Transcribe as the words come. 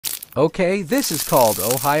Okay, this is called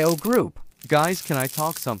Ohio Group. Guys, can I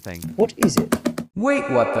talk something? What is it? Wait,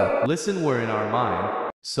 what the? Listen, we're in our mind.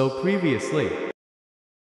 So previously,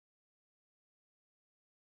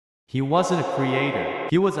 he wasn't a creator.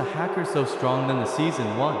 He was a hacker so strong than the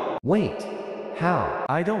season 1. Wait, how?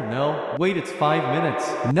 I don't know. Wait, it's 5 minutes.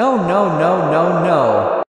 No, no, no, no,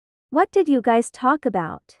 no. What did you guys talk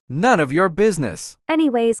about? None of your business.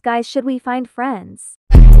 Anyways, guys, should we find friends?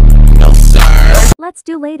 No, sir. Let's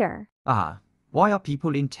do later. Why are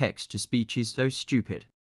people in text-to-speech so stupid?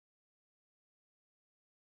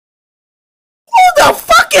 Who the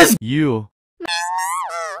fuck is you?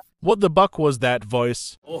 What the buck was that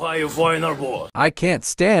voice? Ohio Foreigner Boy. I can't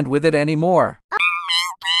stand with it anymore.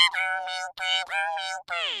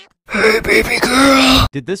 Hey, baby girl.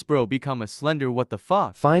 Did this bro become a slender what the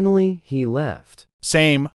fuck? Finally, he left.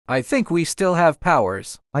 Same. I think we still have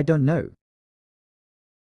powers. I don't know.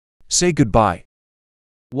 Say goodbye.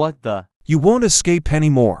 What the? You won't escape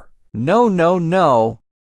anymore. No, no, no.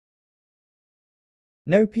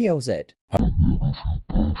 No PLZ.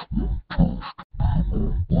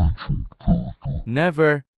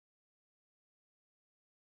 Never.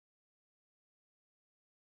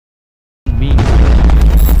 Me.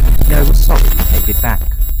 No, sorry, take it back.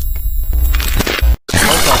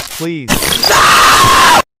 Help us, please.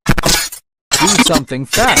 Do something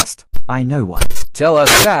fast. I know what. Tell us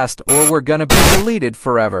fast or we're gonna be deleted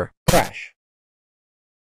forever. Crash.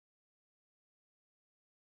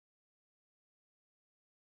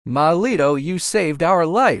 Malito, you saved our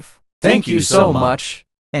life. Thank you so much.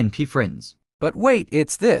 NP friends. But wait,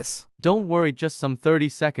 it's this. Don't worry, just some 30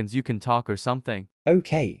 seconds you can talk or something.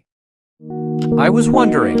 Okay. I was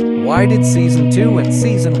wondering, why did Season 2 and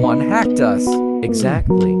Season 1 hacked us?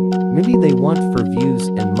 Exactly. Maybe they want for views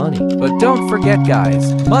and money. But don't forget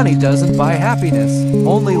guys, money doesn't buy happiness.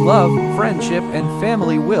 Only love, friendship, and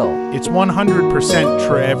family will. It's 100%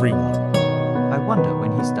 true, everyone. I wonder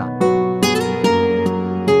when he's done.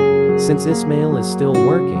 Since Ismail is still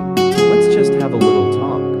working, let's just have a little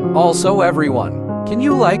talk. Also everyone, can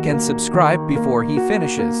you like and subscribe before he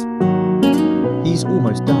finishes? He's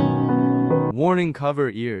almost done. Warning, cover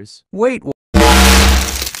ears. Wait,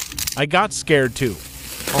 I got scared too.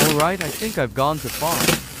 Alright, I think I've gone too far.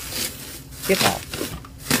 Get off.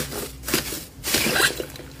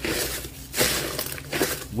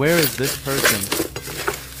 Where is this person?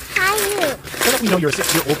 Hi, you. So that we know you're a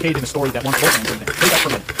 6-year-old kid in a story that wants both on something. Say that for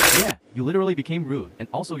me. Yeah, you literally became rude, and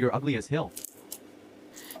also you're ugly as hell.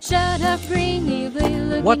 Shut up,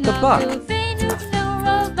 what the fuck?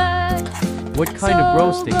 What kind of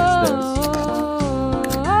roasting is this?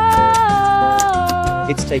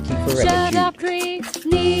 It's taking forever,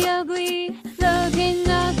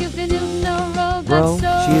 Bro,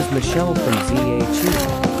 she is Michelle from ZA2,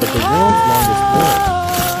 but the world's longest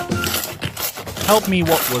word. Help me,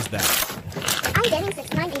 what was that?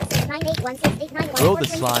 Bro, the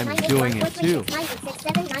slime is doing it too.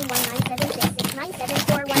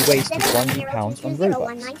 She wasted 1 pounds on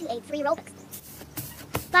Roblox.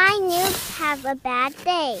 Bye, noobs. Have a bad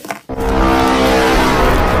day.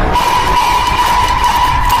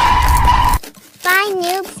 Bye,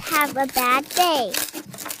 noobs. Have a bad day.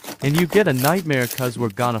 And you get a nightmare cause we're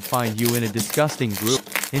gonna find you in a disgusting group.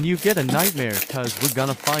 And you get a nightmare cause we're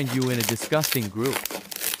gonna find you in a disgusting group.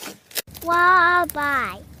 Wow,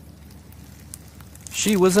 bye.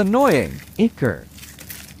 She was annoying. Icker.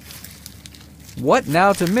 What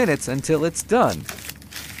now to minutes until it's done?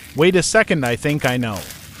 Wait a second, I think I know.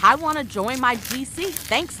 I want to join my GC.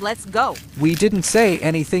 Thanks, let's go. We didn't say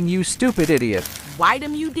anything, you stupid idiot. Why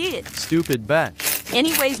them you did? Stupid bet.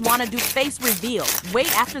 Anyways, want to do face reveal.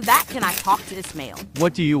 Wait, after that, can I talk to Ismail?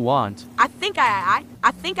 What do you want? I think I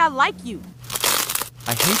like you.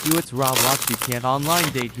 I hate you, it's Roblox, you can't online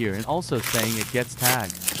date here, and also saying it gets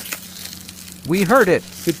tagged. We heard it.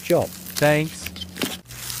 Good job. Thanks.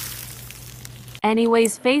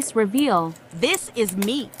 Anyways, face reveal. This is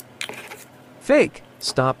me. Fake.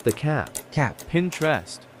 Stop the cap.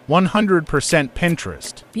 Pinterest. 100%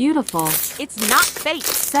 Pinterest. Beautiful. It's not fake.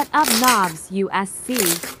 Set up knobs, USC.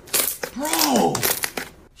 Bro,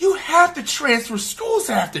 you have to transfer schools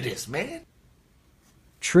after this, man.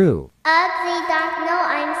 True. Ugly duck, no,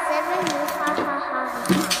 I'm 7, you ha ha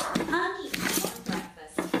ha.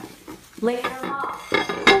 Later on.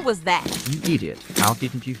 Who was that? You idiot. How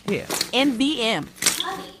didn't you hear? NVM.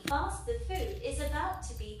 Honey, fast, the food is about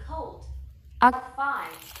to be cold. 5.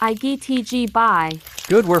 IGTG bye.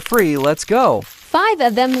 Good, we're free, let's go. 5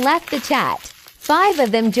 of them left the chat. 5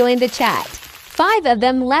 of them joined the chat. 5 of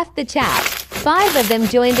them left the chat. 5 of them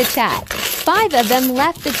joined the chat. 5 of them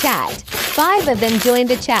left the chat. 5 of them joined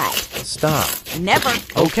the chat. Stop. Never.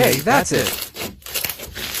 Okay, that's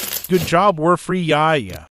it. Good job, we're free,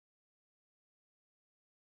 yeah.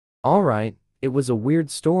 Alright, it was a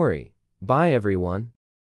weird story. Bye everyone.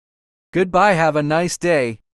 Goodbye, have a nice day.